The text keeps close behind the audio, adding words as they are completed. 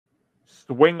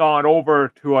swing on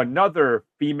over to another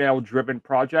female-driven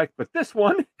project, but this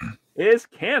one is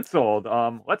canceled.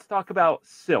 Let's talk about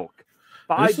Silk.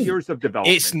 5 years of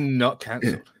development. It's not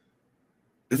canceled.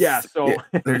 Yeah, so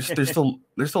they're still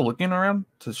looking around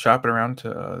to shop it around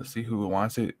to see who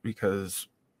wants it, because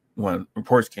when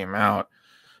reports came out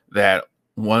that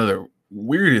one of the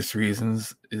weirdest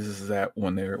reasons is that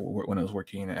when it was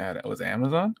working at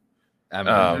Amazon,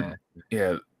 they're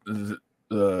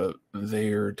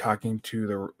talking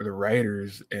to the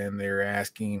writers, and they're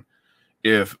asking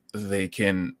if they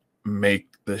can make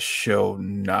the show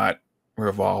not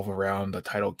revolve around the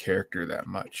title character that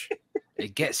much.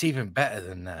 It gets even better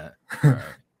than that,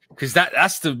 because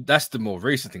that's the more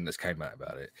recent thing that's came out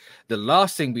about it. The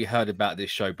last thing we heard about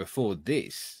this show before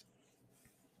this,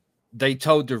 they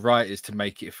told the writers to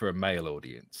make it for a male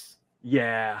audience.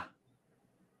 Yeah.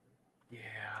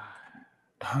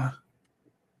 Huh?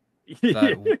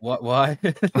 Like, what? Why?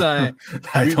 Like,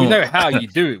 you know how you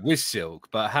do it with Silk,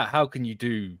 but how can you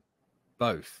do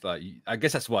both? Like, I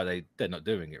guess that's why they're not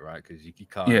doing it, right? Because you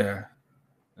can't. Yeah.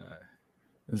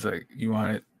 It's like you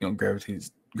want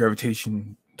it,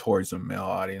 gravitation towards a male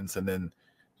audience, and then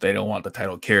they don't want the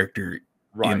title character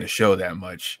in the show that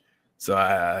much. So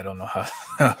I don't know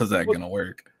how's that gonna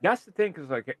work. That's the thing, because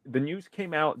like the news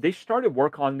came out, they started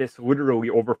work on this literally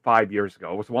over 5 years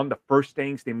ago. It was one of the first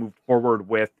things they moved forward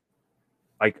with,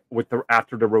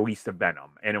 after the release of Venom,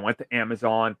 and it went to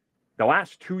Amazon. The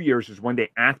last 2 years is when they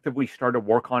actively started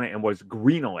work on it and was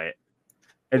greenlit.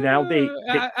 And now they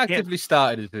actively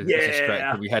started as a stretch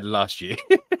that we had last year.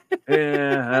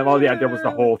 there was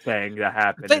the whole thing that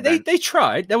happened. They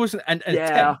tried. There was an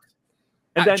attempt.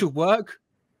 And actual work,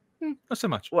 not so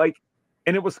much.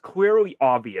 And it was clearly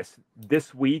obvious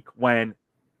this week when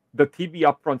the TV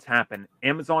upfronts happened.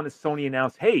 Amazon and Sony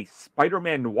announced, "Hey,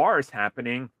 Spider-Man Noir is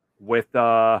happening with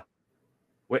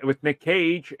Nick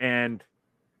Cage," and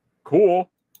cool.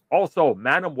 Also,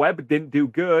 Madam Web didn't do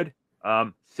good.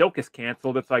 Silk is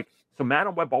canceled. It's like, so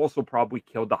Madam Web also probably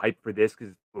killed the hype for this,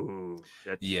 because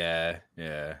that's it's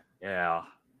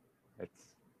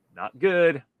not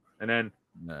good. And then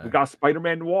we got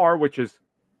Spider-Man Noir, which is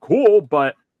cool,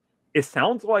 but it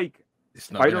sounds like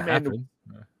Spider-Man.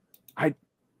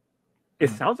 It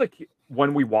sounds like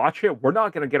when we watch it, we're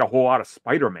not going to get a whole lot of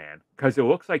Spider-Man, because it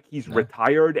looks like he's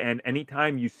retired, and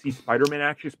anytime you see Spider-Man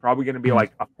action, it's probably going to be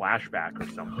like a flashback or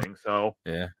something. So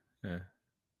yeah.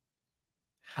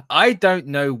 I don't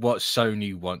know what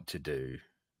Sony want to do.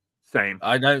 Same.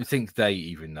 I don't think they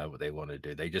even know what they want to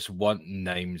do. They just want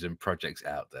names and projects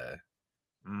out there.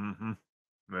 Mm-hmm.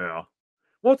 Yeah.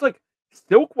 Well, it's like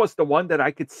Silk was the one that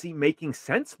I could see making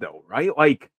sense, though, right?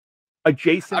 Like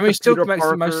adjacent. I mean, Silk Peter makes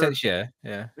Parker. the most sense. Yeah.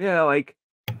 Yeah, like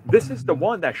this is the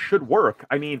one that should work.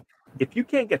 I mean, if you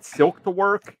can't get Silk to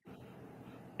work,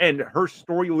 and her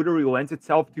story literally lends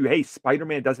itself to, hey,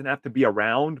 Spider-Man doesn't have to be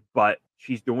around, but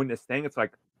she's doing this thing. It's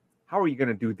like, how are you going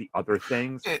to do the other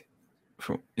things?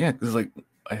 Because like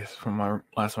from my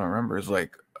last one I remember is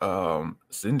like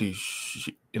Cindy,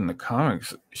 in the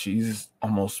comics, she's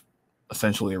almost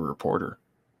essentially a reporter.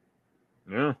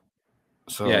 Yeah.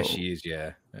 So yeah, she is.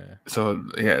 Yeah. So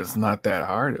it's not that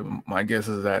hard. My guess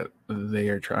is that they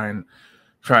are trying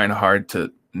hard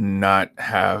to not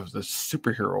have the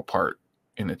superhero part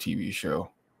in a TV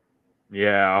show.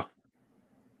 Yeah.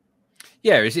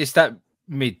 Yeah, it's that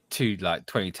mid to like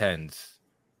 2010s.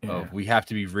 We have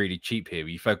to be really cheap here.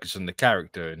 We focus on the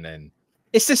character, and then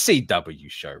it's a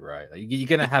CW show, right? Like, you're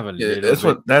gonna have a little.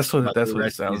 That's what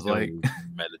it sounds like.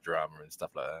 Melodrama and stuff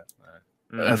like that.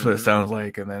 That's what it sounds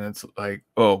like, and then it's like,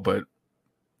 oh, but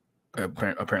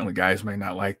apparently guys may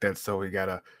not like that, so we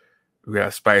gotta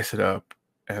spice it up,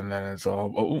 and then it's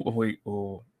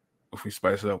all if we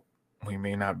spice it up, we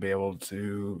may not be able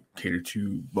to cater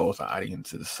to both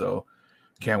audiences. So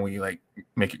can we like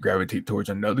make it gravitate towards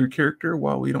another character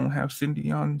while we don't have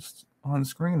Cindy on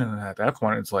screen? And at that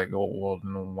point, it's like, oh well,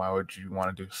 then why would you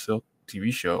want to do a Silk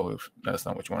TV show if that's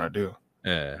not what you want to do?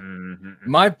 Yeah.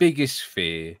 My biggest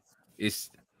fear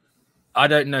is I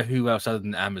don't know who else other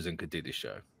than Amazon could do this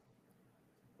show.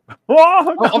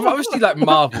 Obviously, like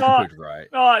Marvel could, right?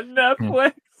 Not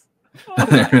Netflix.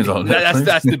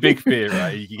 That's the big fear,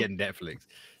 right? You can get Netflix.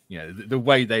 You know, the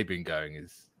way they've been going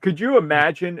is. Could you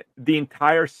imagine the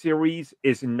entire series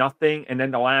is nothing, and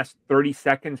then the last 30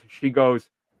 seconds she goes,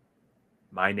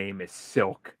 "My name is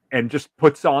Silk," and just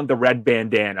puts on the red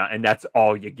bandana, and that's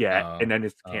all you get, and then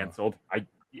it's canceled.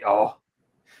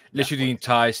 Literally the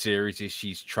entire series is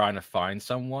she's trying to find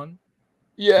someone.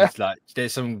 Yeah, it's like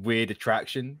there's some weird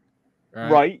attraction.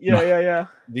 Right? Yeah.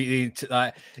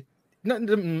 Not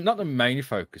the main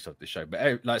focus of the show,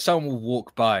 but like someone will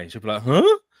walk by and she'll be like,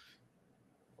 "Huh?"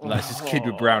 Like it's this kid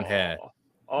with brown hair,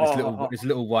 this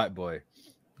little white boy,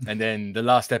 and then the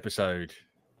last episode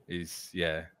is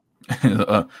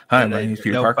Hi, my name's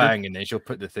Peter they'll Parker. bang, and then she'll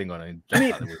put the thing on and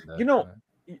jump out the window. You know,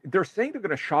 they're saying they're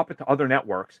going to shop it to other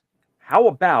networks. How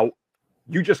about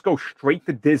you just go straight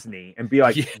to Disney and be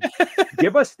like,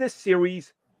 give us this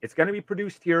series. It's going to be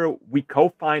produced here. We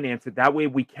co-finance it. That way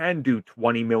we can do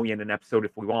 20 million an episode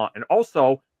if we want. And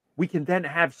also we can then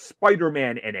have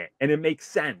Spider-Man in it. And it makes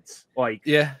sense. Like,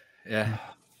 yeah.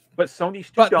 But Sony's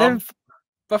too dumb.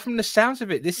 But from the sounds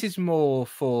of it, this is more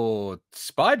for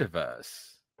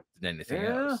Spider-Verse than anything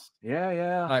else.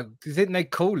 Yeah. Like, didn't they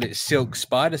call it Silk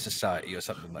Spider Society or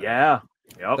something like that? Yeah.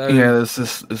 Yep. So, yeah, this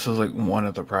is like one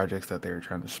of the projects that they were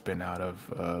trying to spin out of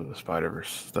the Spider-Verse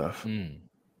stuff.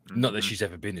 Not that she's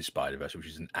ever been in Spider-Verse, which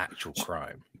is an actual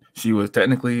crime. She was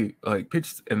technically like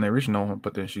pitched in the original one,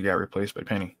 but then she got replaced by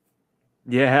Penny.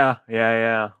 Yeah.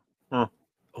 Huh.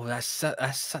 Oh, that's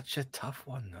such a tough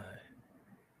one, though.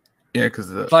 Yeah,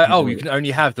 because you can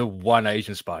only have the one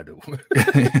Asian Spider-Woman.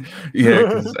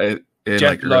 Yeah, because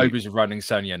Jeff Loeb is running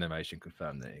Sony Animation.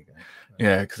 Confirmed. There you go.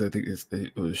 Yeah, because I think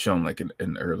it was shown like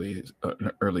in early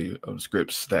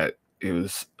scripts that it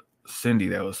was Cindy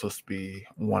that was supposed to be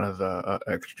one of the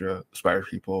extra Spider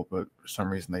people, but for some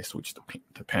reason they switched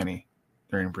to Penny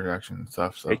during production and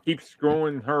stuff. So they keep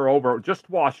screwing her over. Just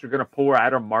watch, they're gonna pull her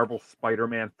out of Marvel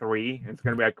Spider-Man 3. It's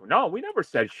gonna be like, no, we never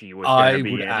said she was gonna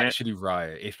be in it. I would actually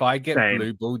riot if I get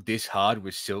blue balled this hard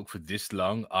with Silk for this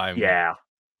long. I'm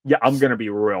gonna be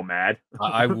real mad.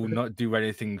 I will not do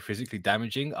anything physically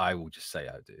damaging. I will just say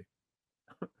I do.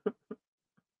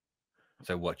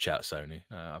 So watch out, Sony.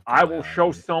 I will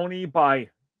show Sony by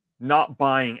not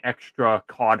buying extra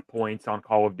COD points on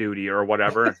Call of Duty or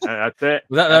whatever. That's it.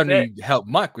 Well, that only helped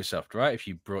Microsoft, right? If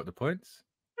you brought the points.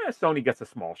 Yeah, Sony gets a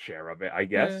small share of it, I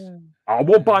guess. I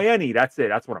won't buy any. That's it.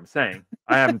 That's what I'm saying.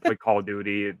 I haven't played Call of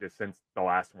Duty since the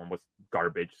last one was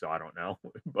garbage, so I don't know.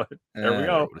 But there we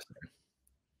go.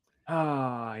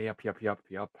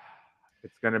 Yep.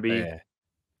 It's gonna be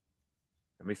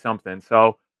something.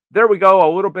 So there we go.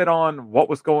 A little bit on what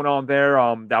was going on there.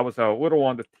 That was a little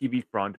on the TV front,